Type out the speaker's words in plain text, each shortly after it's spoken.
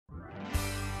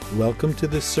Welcome to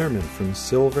this sermon from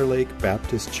Silver Lake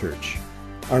Baptist Church.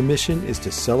 Our mission is to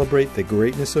celebrate the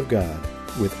greatness of God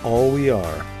with all we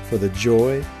are for the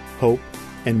joy, hope,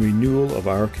 and renewal of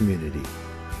our community.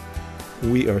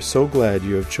 We are so glad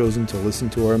you have chosen to listen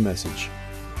to our message.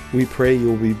 We pray you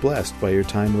will be blessed by your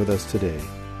time with us today.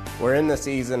 We're in the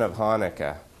season of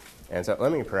Hanukkah, and so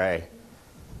let me pray.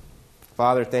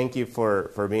 Father, thank you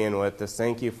for being with us.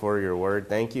 Thank you for your word.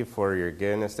 Thank you for your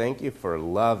goodness. Thank you for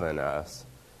loving us.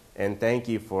 And thank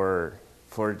you for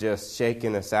just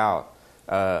shaking us out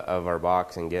of our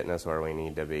box and getting us where we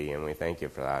need to be. And we thank you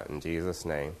for that. In Jesus'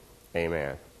 name,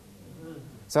 amen.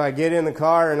 So I get in the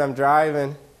car and I'm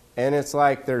driving, and it's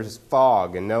like there's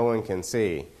fog and no one can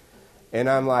see. And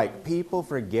I'm like, people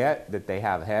forget that they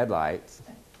have headlights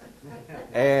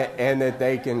and that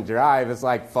they can drive. It's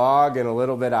like fog and a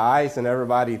little bit of ice, and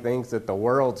everybody thinks that the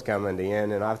world's coming to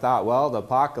end. And I thought, well, the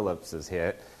apocalypse has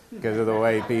hit because of the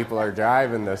way people are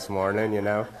driving this morning, you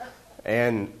know.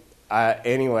 And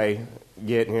anyway,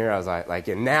 getting here, I was like,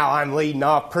 and now I'm leading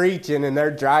off preaching, and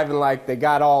they're driving like they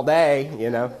got all day, you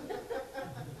know.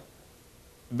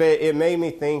 But it made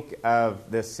me think of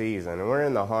this season, and we're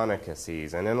in the Hanukkah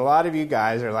season. And a lot of you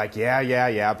guys are like,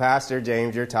 yeah, Pastor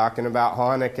James, you're talking about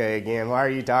Hanukkah again. Why are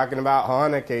you talking about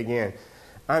Hanukkah again?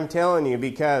 I'm telling you,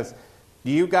 because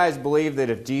do you guys believe that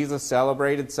if Jesus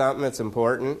celebrated something, it's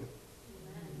important?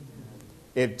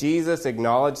 If Jesus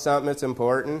acknowledged something, it's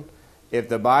important. If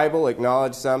the Bible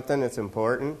acknowledged something, it's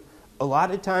important. A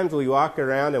lot of times we walk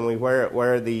around and we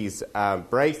wear these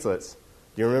bracelets.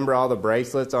 Do you remember all the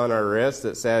bracelets on our wrists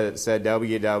that said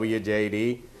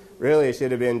WWJD? Really, it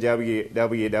should have been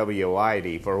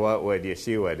WWYD for what would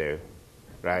Yeshua do,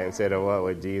 right? Instead of what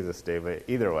would Jesus do. But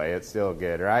either way, it's still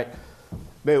good, right?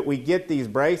 But we get these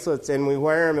bracelets and we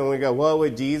wear them and we go, what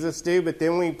would Jesus do? But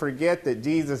then we forget that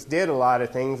Jesus did a lot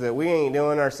of things that we ain't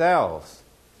doing ourselves.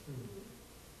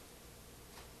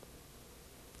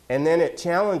 And then it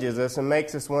challenges us and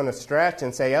makes us want to stretch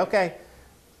and say, okay,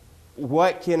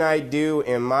 what can I do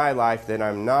in my life that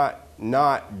I'm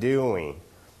not doing?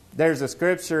 There's a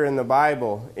scripture in the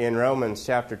Bible in Romans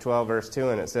chapter 12, verse 2,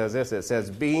 and it says this. It says,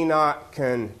 be not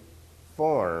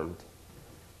conformed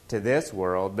to this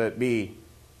world, but be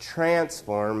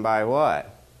transformed by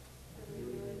what?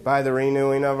 By the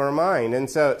renewing of our mind. And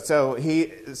so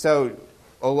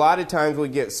a lot of times we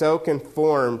get so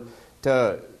conformed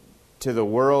to the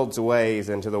world's ways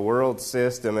and to the world's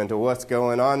system and to what's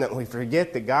going on that we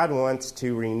forget that God wants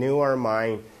to renew our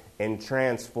mind and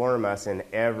transform us in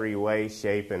every way,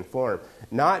 shape, and form.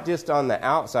 Not just on the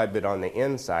outside, but on the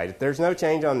inside. If there's no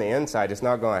change on the inside, it's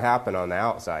not going to happen on the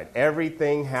outside.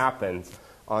 Everything happens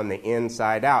on the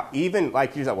inside out. Even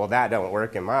like you said, well, that don't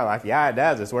work in my life. Yeah, it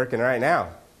does. It's working right now.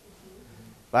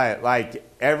 Like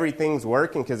everything's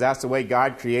working because that's the way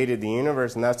God created the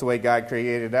universe, and that's the way God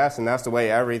created us, and that's the way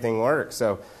everything works.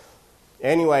 So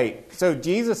anyway, so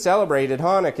Jesus celebrated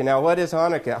Hanukkah. Now, what is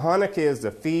Hanukkah? Hanukkah is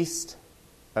the Feast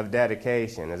of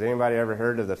Dedication. Has anybody ever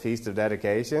heard of the Feast of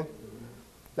Dedication?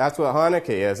 That's what Hanukkah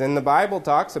is. And the Bible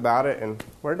talks about it. And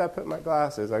where did I put my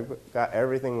glasses? I got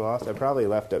everything lost. I probably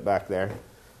left it back there.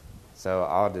 So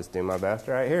I'll just do my best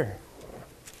right here.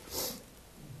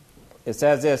 It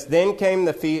says this, then came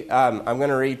the feast. I'm going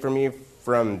to read from you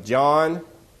from John.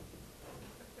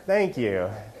 Thank you.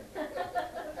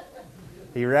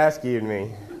 He rescued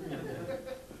me.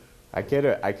 I could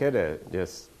have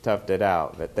just toughed it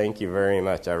out, but thank you very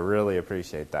much. I really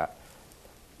appreciate that.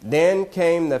 Then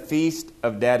came the Feast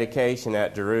of Dedication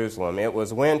at Jerusalem. It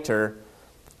was winter,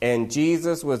 and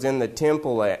Jesus was in the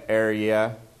temple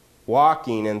area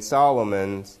walking in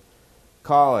Solomon's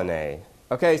colonnade.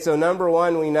 Okay, so number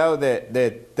one, we know that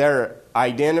they're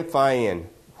identifying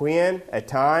when, a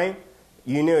time.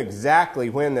 You knew exactly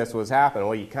when this was happening.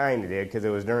 Well, you kind of did because it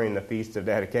was during the Feast of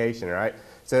Dedication, right?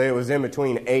 So it was in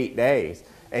between 8 days.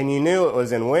 And you knew it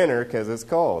was in winter because it's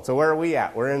cold. So where are we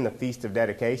at? We're in the Feast of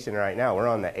Dedication right now. We're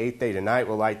on the 8th day. Tonight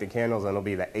we'll light the candles and it'll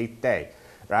be the 8th day,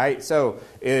 right? So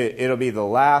it'll be the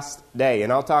last day.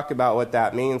 And I'll talk about what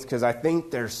that means because I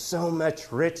think there's so much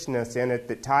richness in it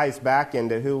that ties back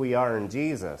into who we are in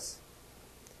Jesus.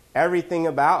 Everything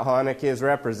about Hanukkah is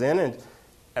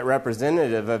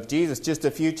representative of Jesus. Just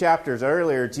a few chapters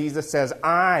earlier, Jesus says,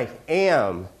 I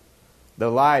am the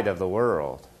light of the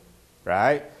world,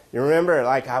 right? You remember,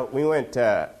 like, how we went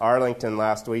to Arlington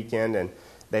last weekend, and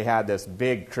they had this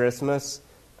big Christmas,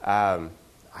 I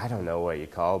don't know what you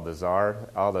call bazaar.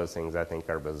 All those things I think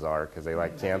are bizarre because they,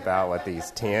 like, camp out with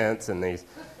these tents, and they've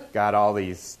got all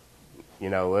these,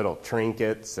 little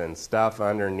trinkets and stuff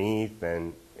underneath,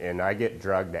 and I get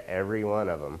drugged to every one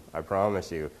of them, I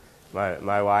promise you.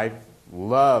 My wife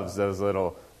loves those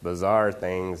little bazaar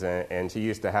things, and she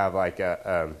used to have like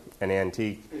an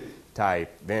antique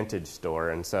type vintage store,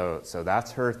 and so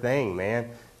that's her thing, man.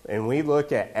 And we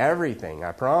look at everything,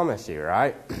 I promise you,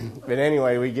 right? But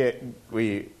anyway,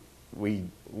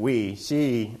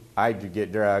 I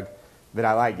get drugged, but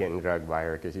I like getting drugged by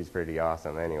her because she's pretty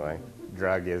awesome anyway.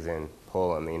 Drug is in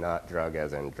pulling me, not drug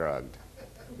as in drugged.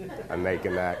 I'm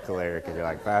making that clear because you're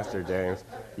like, Pastor James,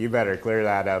 you better clear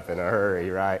that up in a hurry,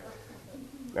 right?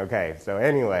 Okay, so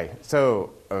anyway,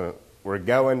 we're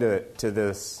going to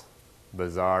this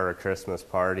bazaar or Christmas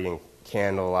party and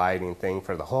candle lighting thing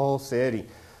for the whole city.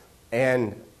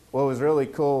 And what was really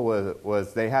cool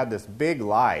was they had this big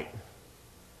light,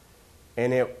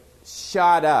 and it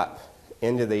shot up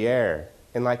into the air.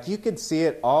 And like you could see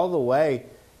it all the way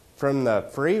from the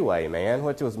freeway, man,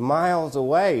 which was miles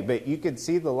away. But you could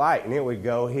see the light, and it would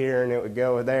go here and it would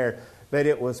go there. But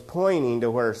it was pointing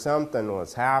to where something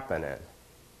was happening.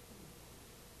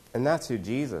 And that's who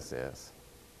Jesus is.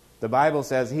 The Bible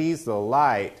says he's the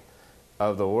light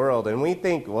of the world. And we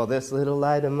think, well, this little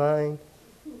light of mine,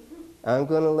 I'm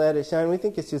going to let it shine. We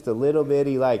think it's just a little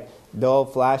bitty, like, dull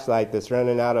flashlight that's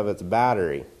running out of its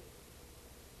battery.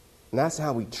 And that's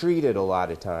how we treat it a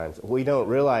lot of times. What we don't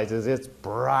realize is it's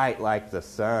bright like the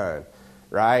sun,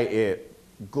 right? It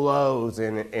glows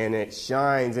and it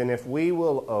shines. And if we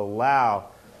will allow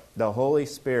the Holy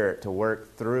Spirit to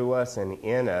work through us and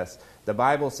in us, the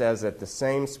Bible says that the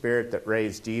same Spirit that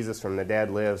raised Jesus from the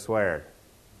dead lives where?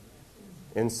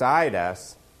 Inside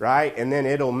us. Right? And then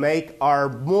it'll make our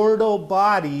mortal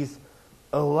bodies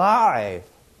alive.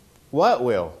 What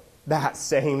will? That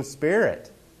same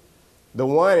Spirit. The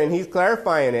one, and he's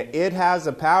clarifying it, it has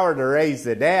the power to raise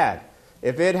the dead.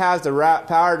 If it has the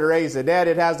power to raise the dead,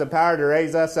 it has the power to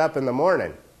raise us up in the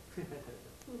morning.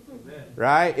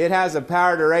 Right? It has the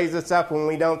power to raise us up when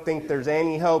we don't think there's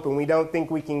any hope, and we don't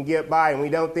think we can get by, and we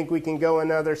don't think we can go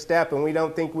another step, and we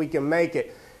don't think we can make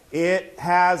it. It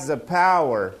has the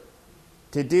power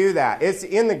to do that. It's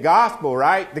in the gospel,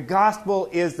 right? The gospel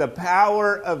is the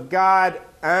power of God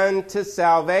unto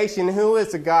salvation. Who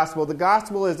is the gospel? The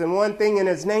gospel is in one thing, and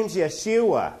his name's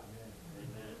Yeshua. Amen.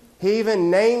 He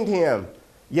even named him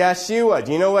Yeshua.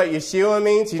 Do you know what Yeshua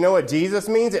means? Do you know what Jesus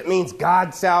means? It means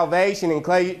God's salvation, in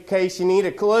case you need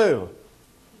a clue.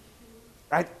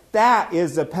 Right? That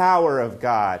is the power of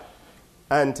God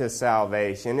unto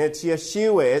salvation. It's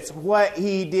Yeshua. It's what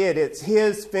he did. It's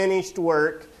his finished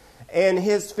work. And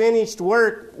his finished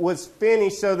work was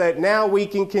finished so that now we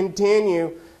can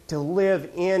continue to live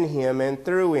in him and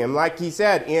through him. Like he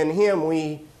said, in him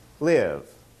we live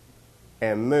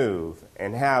and move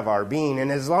and have our being.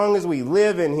 And as long as we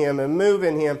live in him and move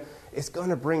in him, it's going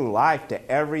to bring life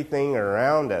to everything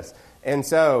around us. And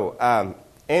so,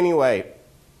 anyway,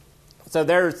 so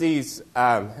there's these,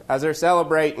 as they're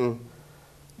celebrating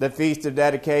the Feast of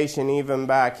Dedication, even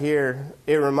back here,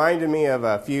 it reminded me of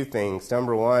a few things.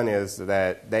 Number one is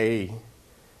that they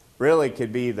really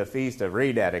could be the Feast of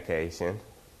Rededication,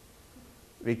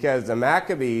 because the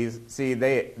Maccabees, see,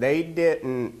 they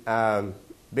didn't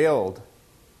build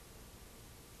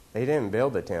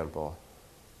the temple.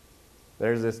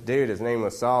 There's this dude, his name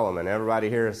was Solomon. Everybody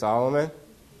hear of Solomon?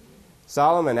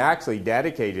 Solomon actually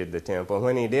dedicated the temple.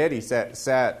 When he did, he set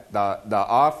the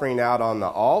offering out on the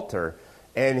altar.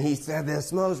 And he said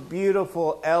this most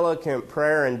beautiful, eloquent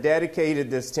prayer and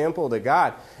dedicated this temple to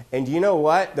God. And you know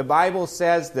what? The Bible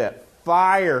says that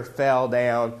fire fell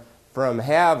down from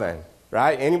heaven.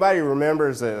 Right? Anybody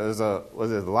remembers was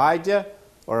it Elijah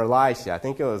or Elisha? I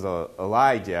think it was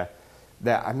Elijah.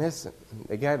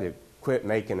 They got to quit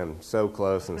making them so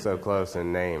close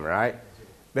in name, right?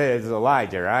 But it's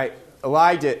Elijah, right?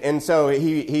 Elijah, and so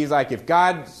he's like, if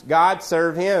God,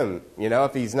 serve him. You know,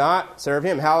 if he's not, serve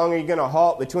him. How long are you going to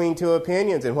halt between two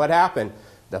opinions? And what happened?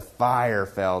 The fire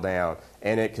fell down,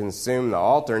 and it consumed the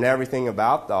altar and everything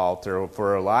about the altar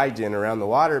for Elijah and around the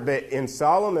water. But in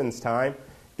Solomon's time,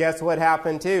 guess what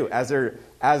happened too? As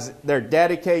they're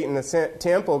dedicating the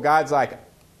temple, God's like,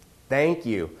 thank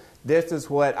you. This is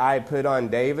what I put on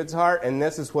David's heart, and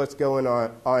this is what's going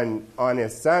on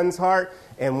his son's heart.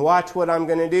 And watch what I'm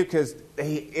going to do, because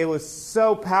it was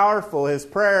so powerful, his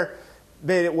prayer.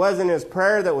 But it wasn't his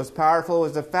prayer that was powerful. It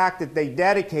was the fact that they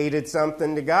dedicated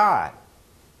something to God.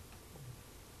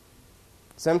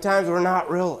 Sometimes we're not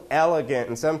real elegant,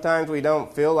 and sometimes we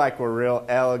don't feel like we're real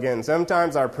elegant. And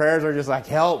sometimes our prayers are just like,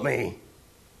 help me.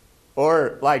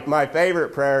 Or like my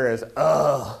favorite prayer is,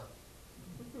 ugh.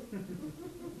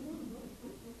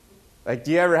 Like,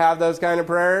 do you ever have those kind of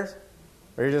prayers?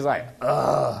 Where you're just like,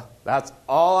 ugh. That's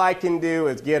all I can do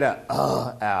is get a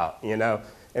out, you know.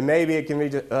 And maybe it can be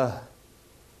just,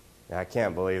 I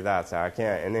can't believe that, so I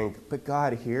can't. And then, but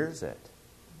God hears it.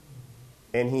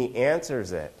 And He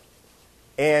answers it.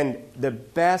 And the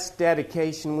best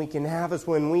dedication we can have is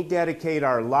when we dedicate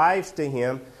our lives to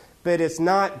Him, but it's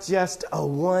not just a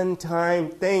one-time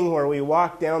thing where we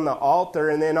walk down the altar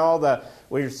and then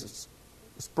we're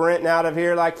sprinting out of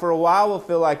here. Like for a while we'll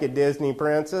feel like a Disney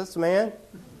princess, man.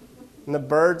 And the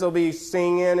birds will be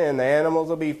singing and the animals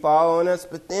will be following us,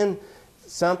 but then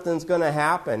something's going to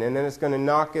happen and then it's going to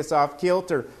knock us off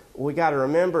kilter. What we got to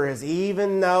remember is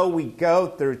even though we go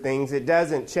through things, it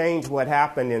doesn't change what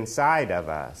happened inside of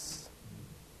us.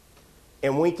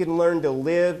 And we can learn to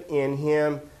live in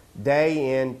Him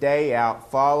day in, day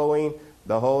out, following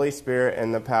the Holy Spirit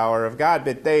and the power of God.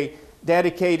 But they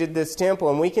dedicated this temple,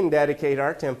 and we can dedicate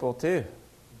our temple too.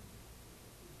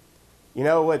 You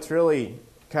know what's really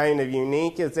kind of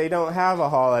unique is they don't have a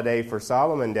holiday for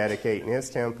Solomon dedicating his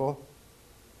temple.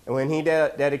 And when he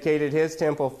dedicated his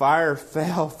temple, fire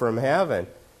fell from heaven,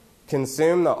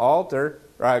 consumed the altar,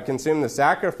 consumed the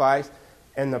sacrifice,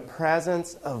 and the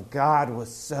presence of God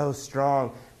was so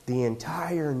strong, the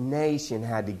entire nation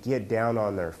had to get down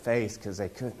on their face because they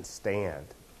couldn't stand.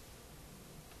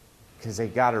 Because they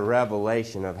got a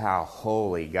revelation of how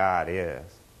holy God is.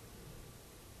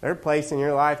 There's a place in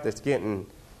your life that's getting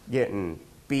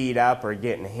beat up or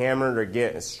getting hammered or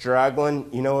getting struggling.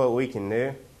 You know what we can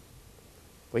do?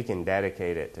 We can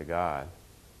dedicate it to God.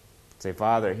 Say,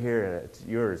 Father, here, it's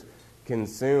yours.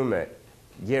 Consume it.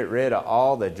 Get rid of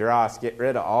all the dross. Get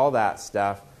rid of all that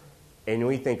stuff. And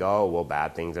we think, oh, well,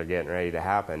 bad things are getting ready to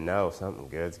happen. No, something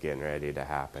good's getting ready to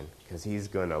happen. Because He's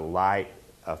going to light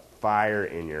a fire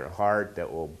in your heart that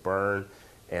will burn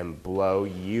and blow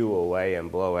you away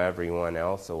and blow everyone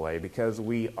else away. Because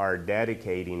we are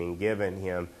dedicating and giving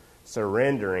Him,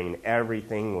 surrendering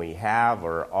everything we have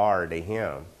or are to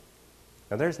Him.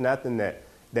 Now, there's nothing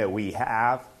that we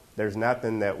have, there's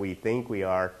nothing that we think we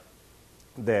are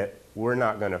that we're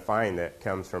not going to find that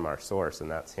comes from our source,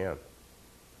 and that's Him.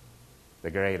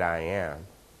 The great I am,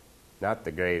 not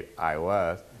the great I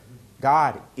was.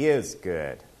 God is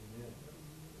good.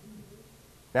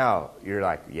 Now, you're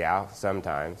like, yeah,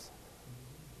 sometimes.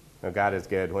 No, God is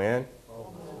good when?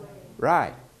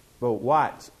 Right. But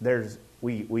watch,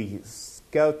 we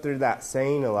go through that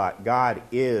saying a lot. God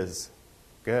is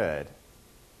good.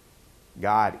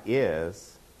 God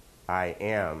is, I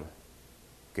am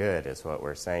good is what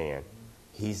we're saying.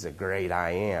 He's the great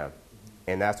I am.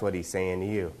 And that's what He's saying to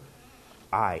you.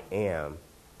 I am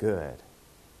good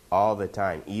all the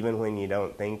time, even when you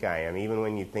don't think I am, even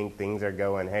when you think things are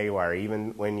going haywire,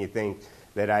 even when you think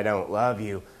that I don't love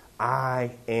you.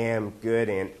 I am good,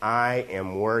 and I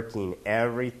am working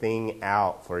everything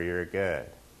out for your good.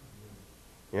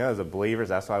 You know, as a believers,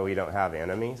 that's why we don't have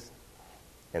enemies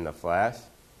in the flesh.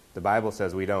 The Bible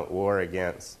says we don't war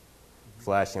against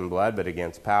flesh and blood, but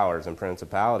against powers and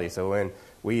principalities. So when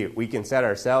we can set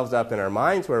ourselves up in our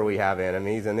minds where we have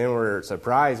enemies, and then we're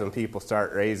surprised when people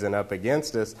start raising up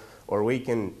against us, or we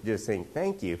can just think,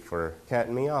 thank you for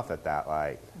cutting me off at that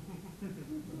light.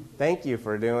 Thank you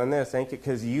for doing this. Thank you,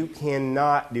 because you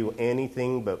cannot do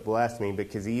anything but bless me,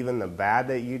 because even the bad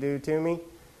that you do to me,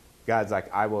 God's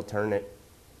like, I will turn it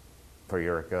for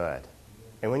your good.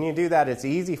 And when you do that, it's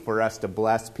easy for us to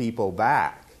bless people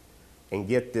back and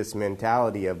get this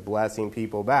mentality of blessing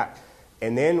people back.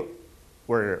 And then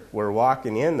we're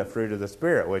walking in the fruit of the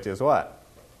Spirit, which is what?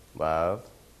 Love,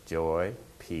 joy,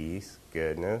 peace,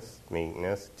 goodness,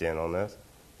 meekness, gentleness.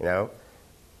 You know,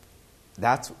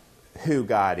 that's who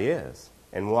God is.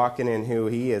 And walking in who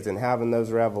He is and having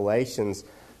those revelations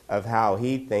of how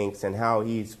He thinks and how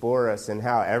He's for us and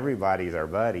how everybody's our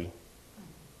buddy.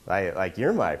 Like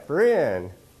you're my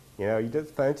friend. You know, you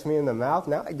just punched me in the mouth.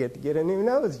 Now I get to get a new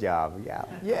nose job. Yeah.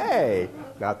 Yay.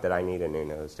 Not that I need a new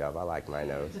nose job. I like my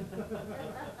nose.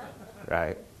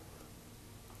 Right?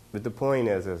 But the point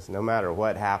is no matter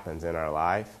what happens in our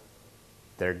life,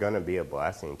 they're going to be a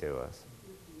blessing to us.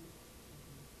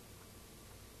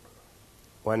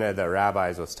 One of the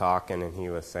rabbis was talking, and he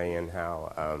was saying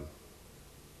how,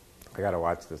 I got to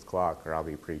watch this clock or I'll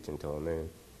be preaching till noon.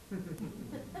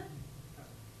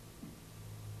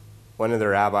 One of the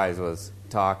rabbis was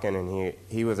talking, and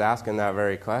he was asking that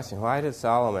very question. Why did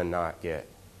Solomon not get?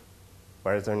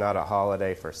 Why is there not a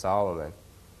holiday for Solomon?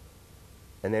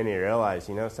 And then he realized,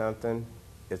 you know something?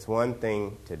 It's one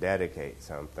thing to dedicate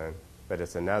something, but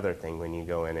it's another thing when you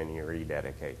go in and you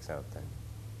rededicate something.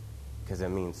 Because it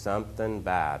means something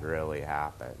bad really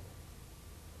happened.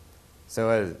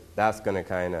 So that's going to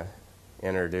kind of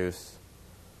introduce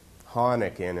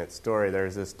Hanukkah in its story.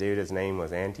 There's this dude, his name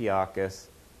was Antiochus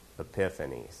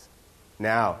Epiphanes.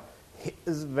 Now,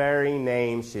 His very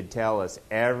name should tell us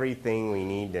everything we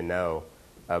need to know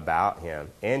about him.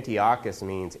 Antiochus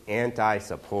means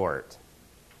anti-support,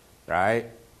 right?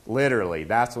 Literally,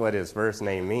 that's what his first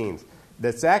name means.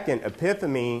 The second,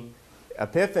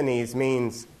 Epiphanes,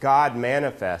 means God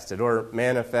manifested or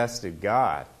manifested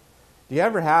God. Do you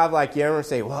ever have, you ever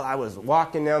say, well, I was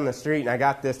walking down the street and I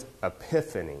got this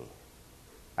epiphany.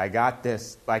 I got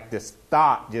this, this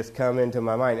thought just come into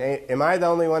my mind. Am I the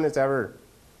only one that's ever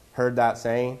heard that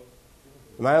saying?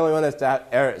 Am I the only one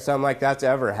that's something like that's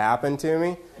ever happened to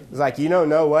me? It's like you don't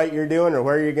know what you're doing or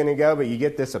where you're going to go, but you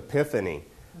get this epiphany,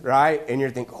 right? And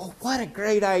you're thinking, oh, what a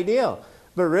great idea.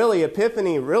 But really,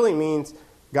 epiphany really means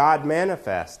God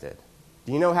manifested.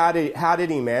 Do you know how did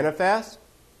he manifest?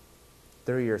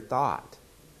 Through your thought.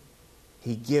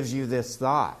 He gives you this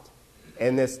thought.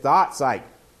 And this thought's like,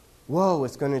 whoa,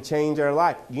 it's going to change our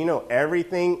life. You know,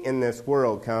 everything in this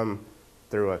world come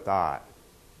through a thought.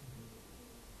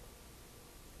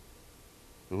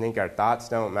 You think our thoughts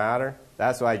don't matter?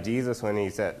 That's why Jesus, when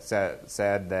he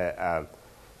said that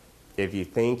if you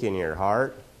think in your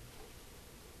heart,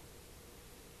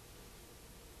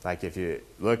 like if you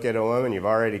look at a woman, you've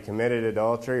already committed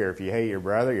adultery, or if you hate your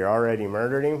brother, you're already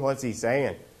murdered him. What's he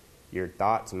saying? Your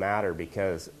thoughts matter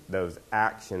because those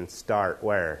actions start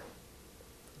where?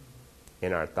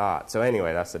 In our thoughts. So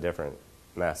anyway, that's a different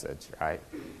message, right?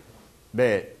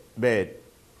 But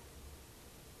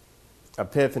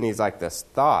Epiphany's like this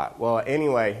thought. Well,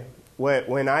 anyway,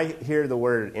 when I hear the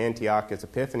word Antiochus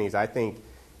Epiphanes, I think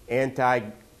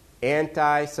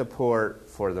anti-support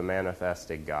for the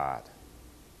manifested God.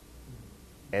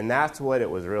 And that's what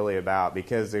it was really about,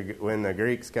 because when the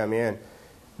Greeks come in,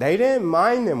 they didn't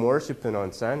mind them worshiping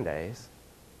on Sundays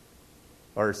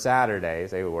or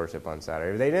Saturdays. They would worship on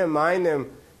Saturday. They didn't mind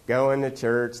them going to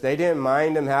church. They didn't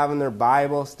mind them having their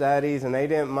Bible studies, and they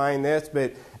didn't mind this.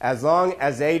 But as long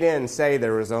as they didn't say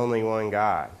there was only one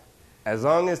God, as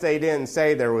long as they didn't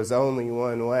say there was only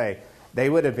one way, they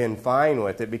would have been fine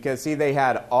with it. Because, see, they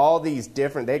had all these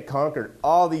different, they'd conquered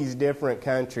all these different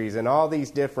countries and all these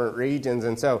different regions.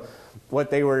 And so what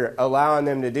they were allowing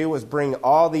them to do was bring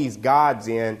all these gods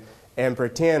in and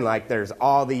pretend like there's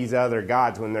all these other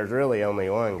gods when there's really only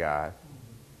one God.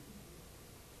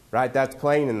 Right? That's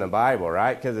plain in the Bible,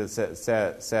 right? Because it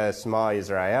says, Shema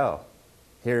Israel.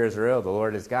 Hear Israel, the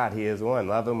Lord is God. He is one.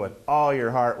 Love him with all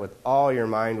your heart, with all your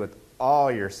mind, with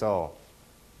all your soul.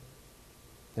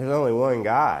 There's only one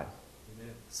God.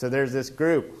 Amen. So there's this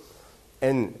group.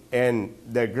 And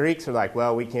the Greeks are like,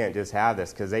 well, we can't just have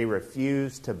this, because they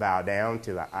refuse to bow down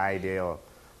to the ideal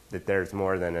that there's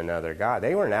more than another God.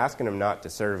 They weren't asking them not to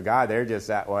serve God. They're just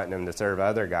wanting them to serve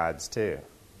other gods too.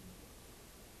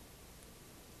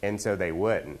 And so they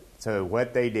wouldn't. So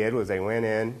what they did was they went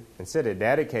in, instead of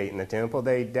dedicating the temple,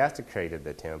 they desecrated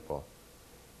the temple.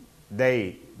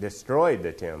 They destroyed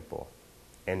the temple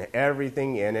and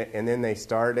everything in it, and then they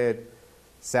started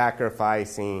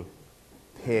sacrificing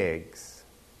pigs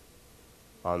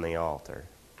on the altar.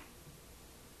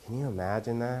 Can you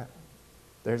imagine that?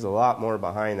 There's a lot more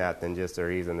behind that than just the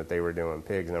reason that they were doing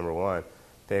pigs. Number one,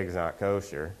 pigs not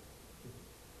kosher.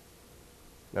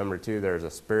 Number two, there's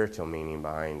a spiritual meaning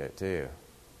behind it too.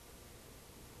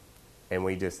 And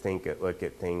we just look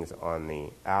at things on the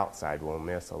outside. We'll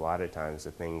miss a lot of times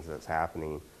the things that's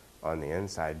happening on the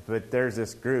inside. But there's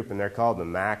this group, and they're called the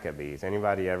Maccabees.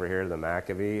 Anybody ever hear of the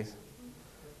Maccabees?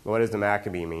 What does the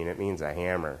Maccabee mean? It means a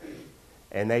hammer.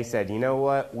 And they said, you know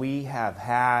what? We have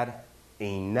had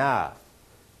enough.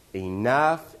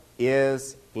 Enough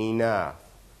is enough.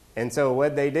 And so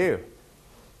what'd they do?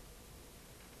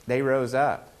 They rose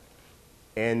up.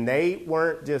 And they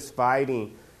weren't just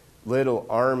fighting little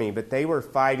army, but they were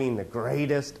fighting the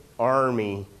greatest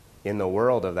army in the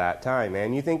world of that time,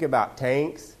 man. You think about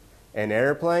tanks and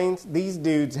airplanes, these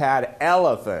dudes had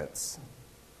elephants.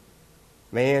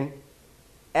 Man,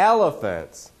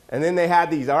 elephants. And then they had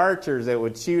these archers that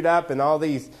would shoot up, and all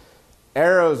these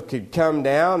arrows could come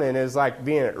down, and it was like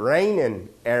being raining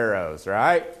arrows,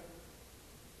 right?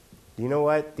 You know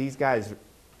what? These guys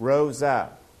rose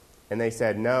up, and they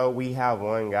said, no, we have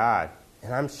one God.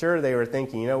 And I'm sure they were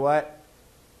thinking, you know what?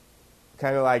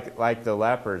 Kind of like the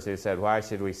lepers who said, why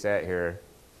should we sit here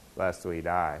lest we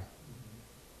die?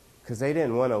 Because they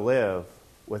didn't want to live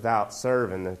without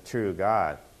serving the true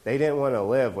God. They didn't want to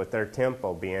live with their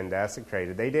temple being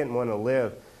desecrated. They didn't want to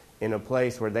live in a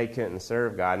place where they couldn't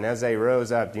serve God. And as they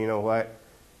rose up, do you know what?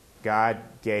 God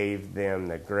gave them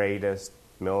the greatest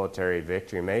military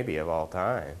victory maybe of all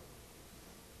time.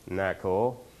 Isn't that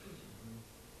cool?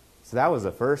 So that was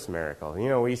the first miracle. You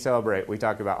know, we talk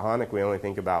about Hanukkah, we only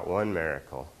think about one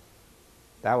miracle.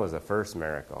 That was the first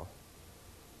miracle.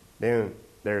 Then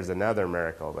there's another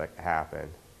miracle that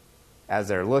happened. As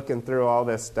they're looking through all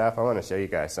this stuff, I want to show you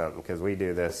guys something because we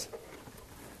do this.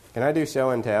 Can I do show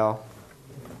and tell?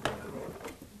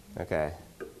 Okay.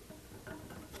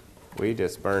 We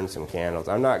just burned some candles.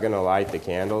 I'm not going to light the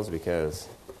candles because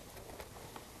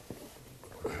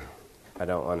I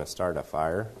don't want to start a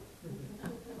fire.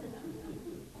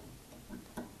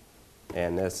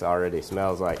 And this already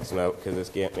smells like smoke because it's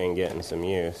been getting some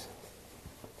use.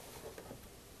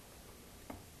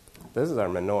 This is our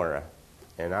menorah,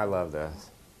 and I love this.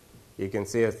 You can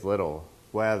see it's a little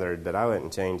weathered, but I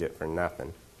wouldn't change it for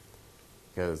nothing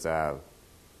because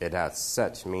it has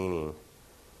such meaning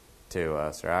to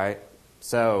us, right?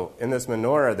 So in this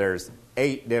menorah, there's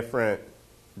 8 different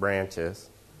branches,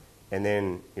 and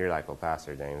then you're like, well,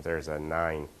 Pastor James, there's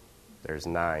 9. There's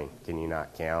 9. Can you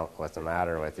not count? What's the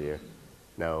matter with you?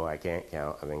 No, I can't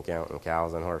count. I've been counting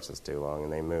cows and horses too long,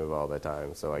 and they move all the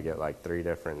time, so I get like 3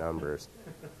 different numbers.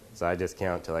 So I just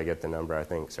count till I get the number I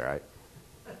think's right.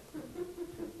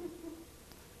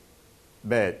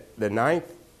 But the ninth,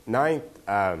 I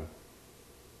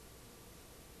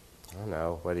don't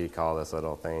know, what do you call this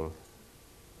little thing?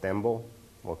 Thimble?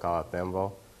 We'll call it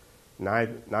thimble.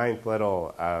 Ninth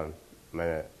little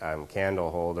candle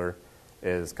holder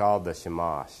is called the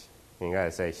shamash. You got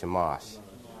to say shamash.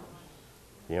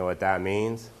 You know what that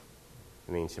means?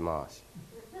 It means shamash.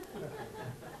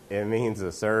 It means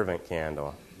a servant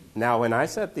candle. Now, when I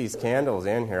set these candles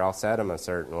in here, I'll set them a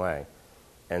certain way.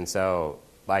 And so,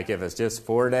 like if it's just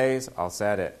 4 days, I'll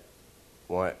set it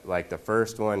like the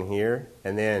first one here,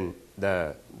 and then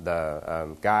the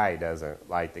guy doesn't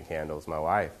light the candles. My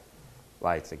wife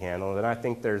lights the candles, and I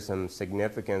think there's some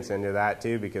significance into that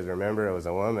too, because remember, it was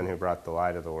a woman who brought the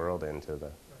light of the world into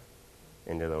the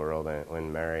world. And when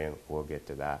Mary, and we'll get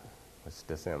to that. It's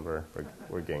December.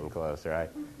 We're getting close, right?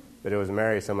 But it was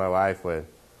Mary, so my wife will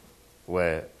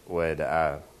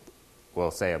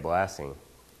say a blessing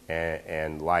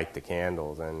and light the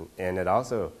candles, and it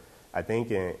also, I think,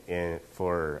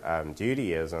 for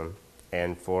Judaism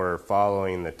and for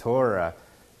following the Torah,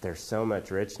 there's so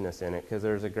much richness in it because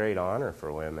there's a great honor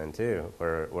for women too,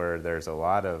 where there's a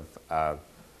lot of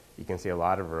you can see a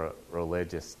lot of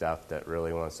religious stuff that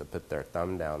really wants to put their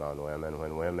thumb down on women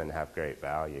when women have great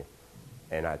value,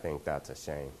 and I think that's a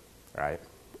shame, right?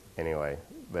 Anyway,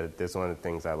 but this is one of the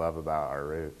things I love about our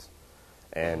roots,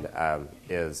 and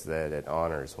is that it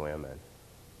honors women.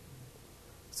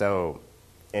 So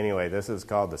anyway, this is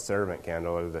called the servant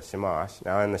candle, or the shamash.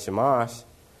 Now in the shamash,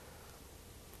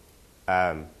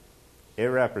 it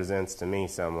represents to me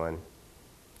someone,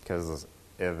 because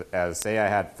say I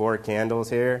had 4 candles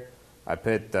here, I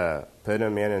put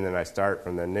them in, and then I start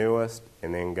from the newest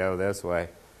and then go this way.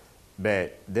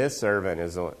 But this servant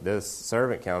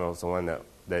candle is the one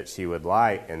that she would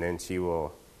light, and then she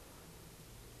will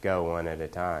go one at a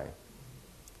time.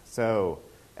 So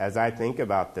as I think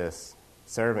about this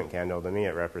servant candle, to me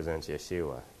it represents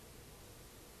Yeshua.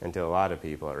 And to a lot of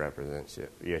people it represents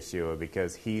Yeshua,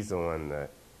 because he's the one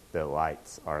that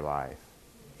lights our life.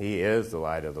 He is the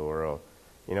light of the world.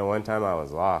 You know, one time I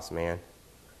was lost, man.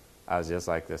 I was just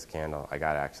like this candle. I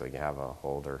got to actually have a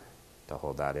holder to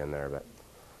hold that in there.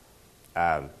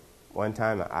 But one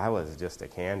time I was just a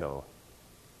candle.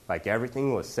 Like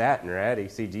everything was set and ready.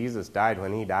 See, Jesus died.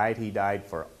 When he died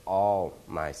for all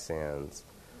my sins.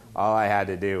 All I had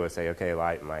to do was say, okay,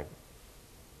 light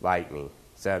me.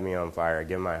 Set me on fire.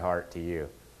 Give my heart to you.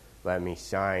 Let me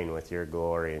shine with your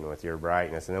glory and with your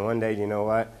brightness. And then one day, you know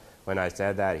what? When I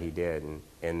said that, he did.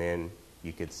 And then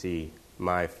you could see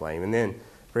my flame. And then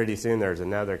pretty soon there's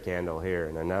another candle here,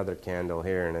 and another candle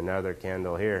here, and another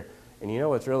candle here. And you know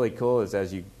what's really cool is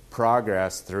as you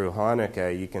progress through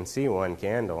Hanukkah, you can see one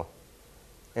candle.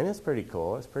 And it's pretty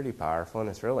cool. It's pretty powerful, and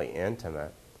it's really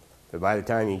intimate. But by the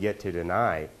time you get to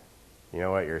tonight, you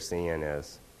know what you're seeing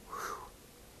is,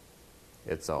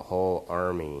 it's a whole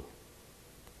army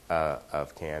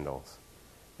of candles.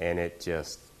 And it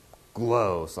just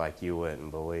glows like you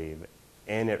wouldn't believe.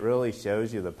 And it really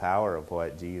shows you the power of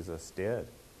what Jesus did.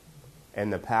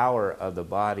 And the power of the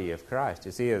body of Christ.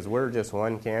 You see, as we're just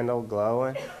one candle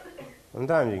glowing,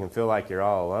 sometimes you can feel like you're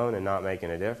all alone and not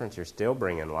making a difference. You're still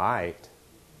bringing light.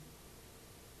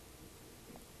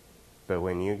 But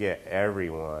when you get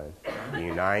everyone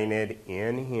united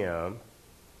in him,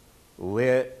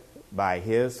 lit by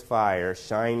his fire,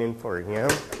 shining for him,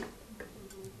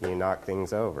 you knock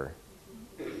things over.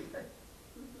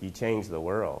 You change the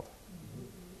world.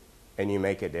 And you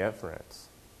make a difference.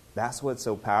 That's what's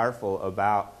so powerful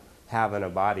about having a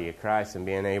body of Christ and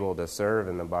being able to serve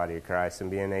in the body of Christ and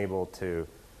being able to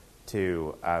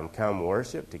come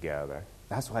worship together.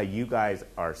 That's why you guys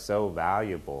are so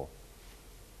valuable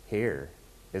here,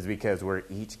 is because we're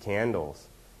each candles.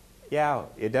 Yeah,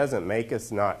 it doesn't make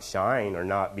us not shine or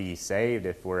not be saved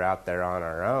if we're out there on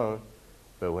our own,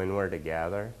 but when we're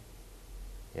together,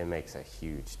 it makes a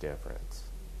huge difference.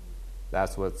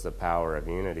 That's what's the power of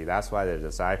unity. That's why the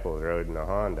disciples rode in a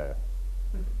Honda.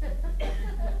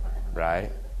 Right?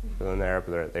 When they're up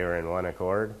there, they were in one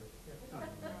accord.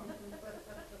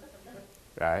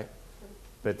 Right?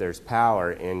 But there's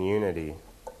power in unity.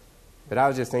 But I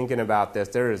was just thinking about this.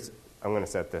 I'm going to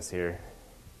set this here.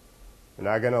 I'm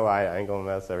not going to lie. I ain't going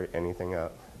to mess anything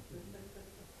up.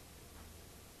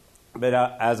 But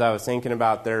as I was thinking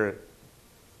about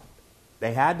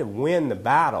they had to win the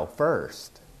battle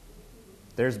first.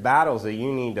 There's battles that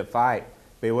you need to fight.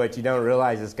 But what you don't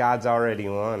realize is God's already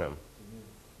won them.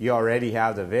 You already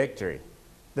have the victory.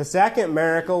 The second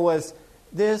miracle was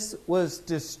this was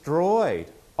destroyed.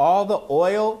 All the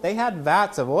oil, they had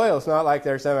vats of oil. It's not like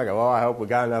they're saying, well, I hope we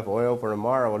got enough oil for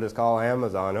tomorrow. We'll just call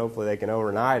Amazon. Hopefully they can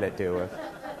overnight it to us.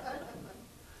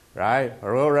 Right?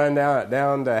 Or we'll run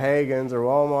down to Hagen's or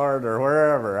Walmart or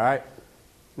wherever, right?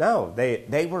 No,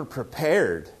 they were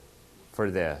prepared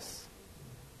for this.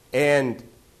 And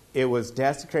it was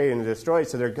desecrated and destroyed.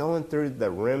 So they're going through the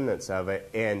remnants of it.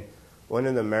 And one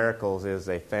of the miracles is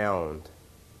they found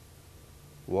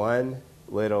one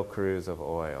little cruse of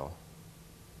oil.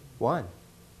 One.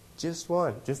 Just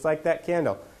one. Just like that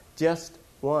candle. Just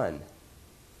one.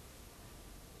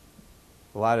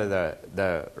 A lot of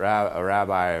a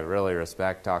rabbi I really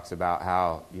respect talks about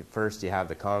how first you have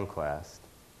the conquest.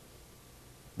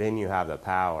 Then you have the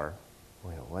power.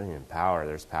 Wait, what in power?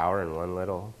 There's power in one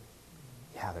little?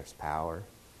 Yeah, there's power.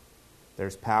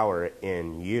 There's power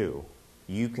in you.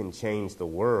 You can change the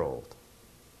world.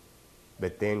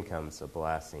 But then comes the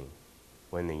blessing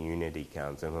when the unity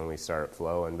comes and when we start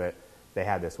flowing. But they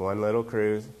had this one little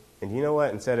cruise. And you know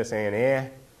what? Instead of saying,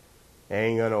 it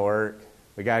ain't going to work.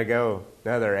 We got to go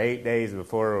another 8 days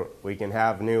before we can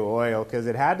have new oil. Because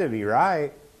it had to be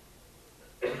right.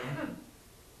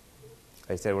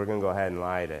 They said, we're going to go ahead and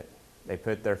light it. They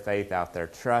put their faith out there,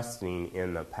 trusting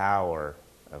in the power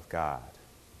of God.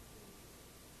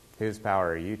 Whose power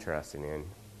are you trusting in?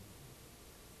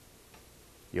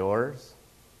 Yours?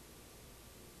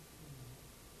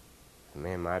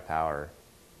 Man, my power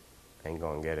ain't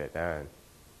going to get it done.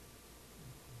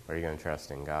 Or are you going to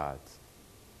trust in God's?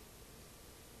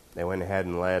 They went ahead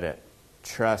and led it,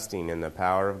 trusting in the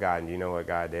power of God. And do you know what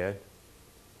God did?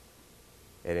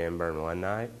 It didn't burn one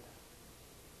night,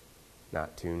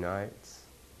 not 2 nights,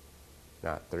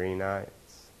 not 3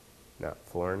 nights, not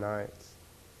 4 nights,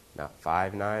 not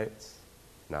 5 nights,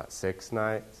 not 6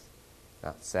 nights,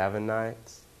 not 7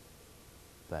 nights,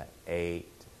 but 8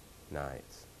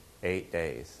 nights. 8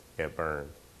 days it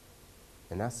burned.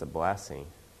 And that's a blessing.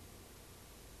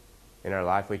 In our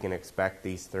life, we can expect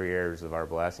these 3 areas of our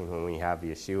blessing when we have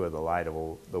Yeshua, the light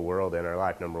of the world, in our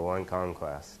life. Number 1,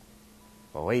 conquest.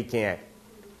 Well, we can't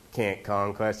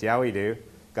conquest. Yeah, we do.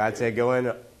 God said, go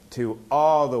into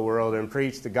all the world and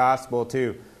preach the gospel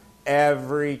to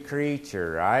every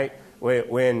creature, right?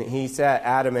 When he set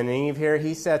Adam and Eve here,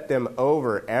 he set them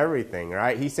over everything,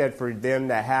 right? He said for them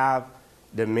to have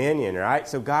dominion, right?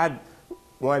 So God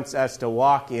wants us to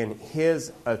walk in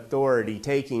his authority,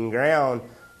 taking ground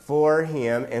for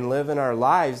him and living our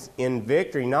lives in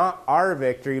victory, not our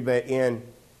victory, but in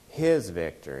his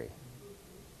victory,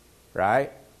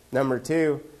 right? Number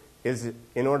 2 is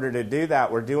in order to do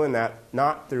that, we're doing that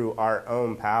not through our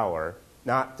own power,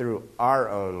 not through our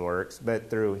own works, but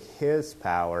through his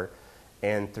power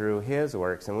and through his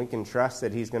works. And we can trust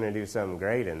that he's going to do something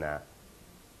great in that.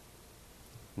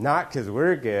 Not because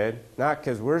we're good, not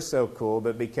because we're so cool,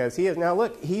 but because he is. Now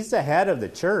look, he's the head of the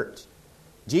church.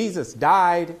 Jesus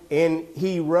died and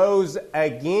he rose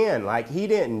again. Like he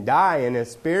didn't die and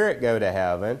his spirit go to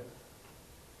heaven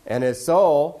and his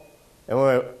soul,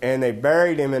 and they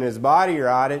buried him and his body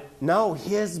rotted. No,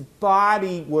 his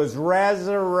body was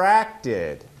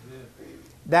resurrected.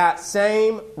 That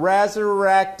same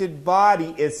resurrected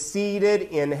body is seated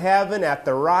in heaven at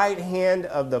the right hand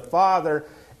of the Father.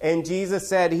 And Jesus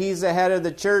said he's the head of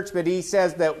the church, but he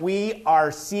says that we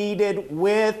are seated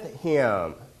with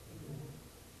him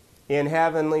in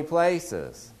heavenly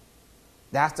places.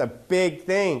 That's a big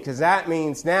thing, because that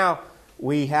means now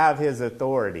we have his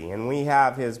authority and we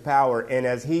have his power. And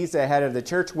as he's the head of the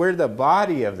church, we're the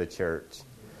body of the church.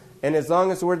 And as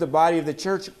long as we're the body of the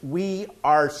church, we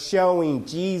are showing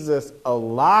Jesus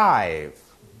alive.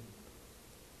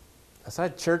 That's why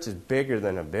church is bigger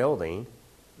than a building.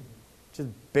 Just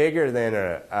bigger than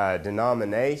a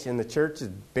denomination. The church is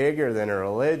bigger than a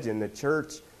religion. The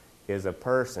church is a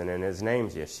person, and his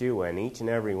name's Yeshua, and each and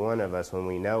every one of us, when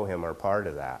we know him, are part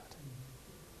of that.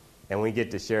 And we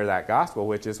get to share that gospel,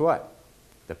 which is what?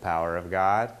 The power of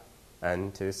God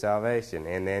unto salvation.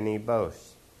 And then he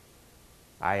boasts,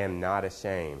 I am not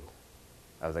ashamed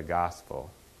of the gospel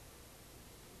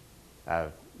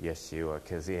of Yeshua,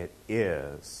 because it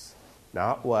is,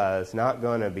 not was, not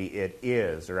going to be, it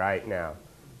is right now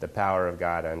the power of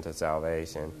God unto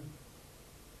salvation.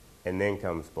 And then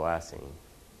comes blessing.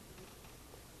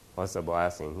 What's a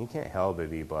blessing? You can't help but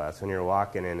be blessed when you're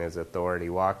walking in his authority,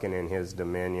 walking in his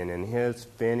dominion, and his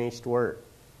finished work.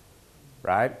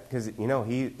 Right? Because,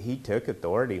 he took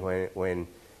authority when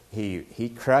he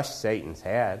crushed Satan's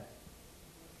head.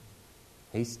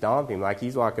 He stomped him like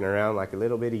he's walking around like a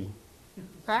little bitty.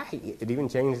 Hi. It even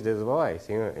changed his voice.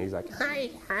 He's like,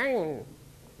 hi.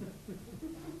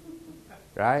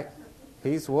 Right?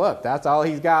 He's whooped. That's all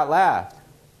he's got left.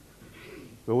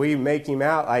 But we make him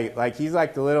out like he's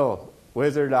like the little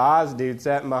Wizard of Oz dude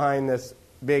sitting behind this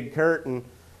big curtain,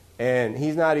 and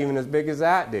he's not even as big as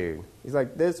that dude. He's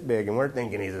like this big, and we're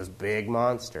thinking he's this big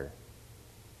monster.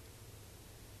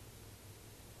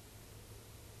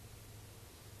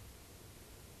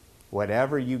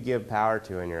 Whatever you give power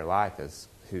to in your life is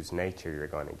whose nature you're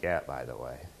going to get, by the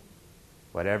way.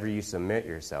 Whatever you submit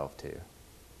yourself to.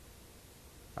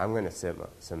 I'm going to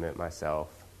submit myself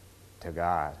to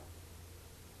God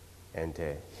and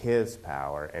to his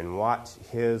power and watch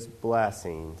his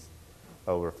blessings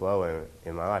overflow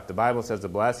in my life. The Bible says the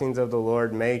blessings of the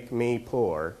Lord make me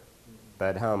poor,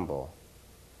 but humble.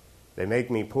 They make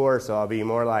me poor so I'll be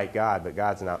more like God, but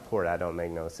God's not poor. That don't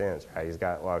make no sense, right? He's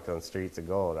got walked on streets of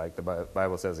gold. Like the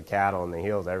Bible says, the cattle and the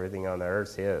hills, everything on the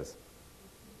earth's his.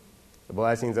 The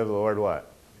blessings of the Lord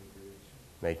what?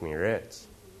 Make me rich.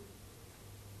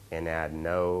 And add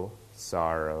no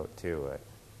sorrow to it.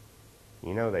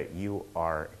 You know that you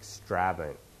are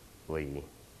extravagantly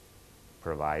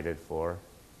provided for.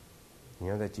 You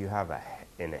know that you have an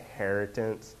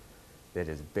inheritance that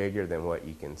is bigger than what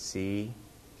you can see,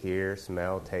 hear,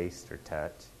 smell, taste, or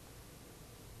touch. It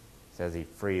says he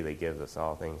freely gives us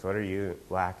all things. What are you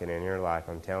lacking in your life?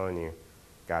 I'm telling you,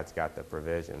 God's got the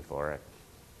provision for it.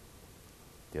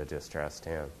 You'll just trust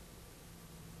him.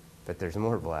 But there's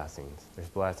more blessings. There's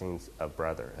blessings of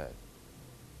brotherhood.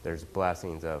 There's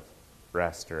blessings of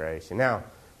restoration. Now,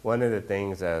 one of the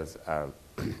things as I'm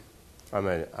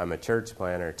a church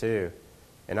planter too,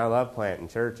 and I love planting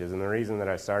churches. And the reason that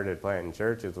I started planting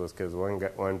churches was because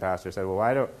one pastor said,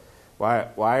 "Well,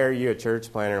 why are you a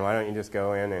church planter? Why don't you just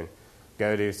go in and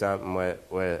go do something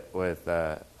with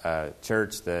a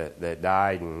church that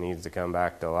died and needs to come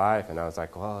back to life?" And I was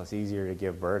like, "Well, it's easier to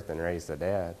give birth than raise the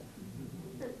dead."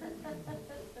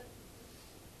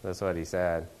 That's what he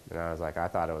said. And I was like, I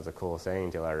thought it was a cool saying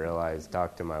until I realized,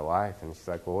 talked to my wife, and she's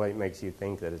like, well, what makes you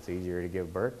think that it's easier to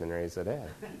give birth than raise the dead?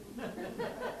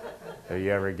 Have you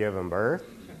ever given birth?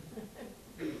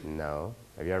 No.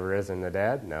 Have you ever risen the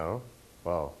dead? No.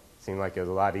 Well, it seemed like it was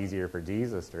a lot easier for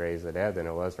Jesus to raise the dead than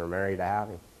it was for Mary to have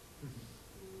him.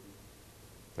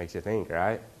 Makes you think,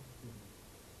 right?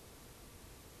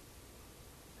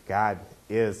 God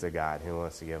is the God who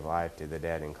wants to give life to the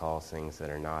dead and calls things that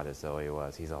are not as though he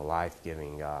was. He's a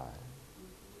life-giving God.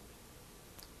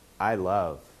 I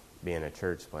love being a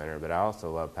church planter, but I also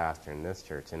love pastoring this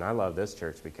church. And I love this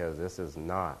church because this is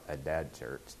not a dead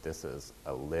church. This is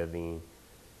a living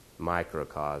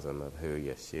microcosm of who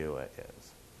Yeshua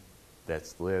is.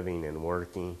 That's living and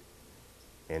working,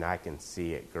 and I can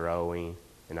see it growing,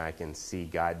 and I can see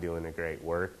God doing a great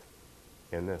work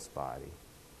in this body.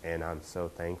 And I'm so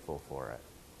thankful for it.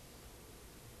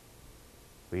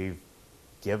 We've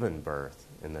given birth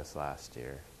in this last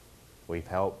year. We've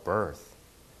helped birth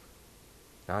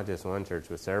not just one church,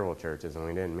 but several churches, and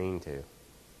we didn't mean to.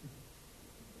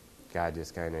 God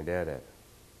just kind of did it.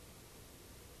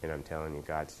 And I'm telling you,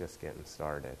 God's just getting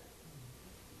started.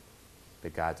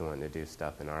 But God's wanting to do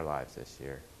stuff in our lives this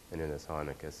year and in this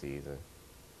Hanukkah season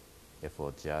if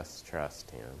we'll just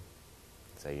trust him.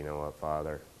 Say, you know what,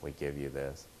 Father, we give you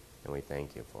this, and we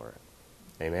thank you for it.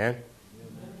 Amen? Amen.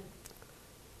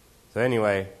 So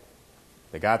anyway,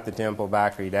 they got the temple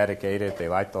back rededicated. They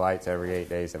light the lights every 8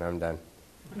 days, and I'm done.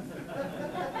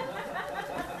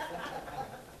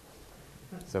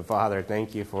 So, Father,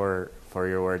 thank you for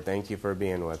your word. Thank you for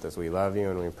being with us. We love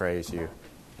you, and we praise you,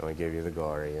 and we give you the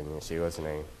glory. In Yeshua's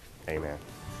name, amen.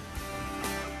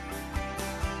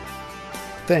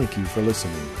 Thank you for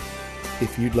listening.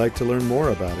 If you'd like to learn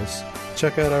more about us,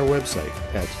 check out our website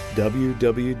at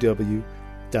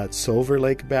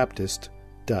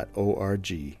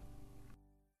www.silverlakebaptist.org.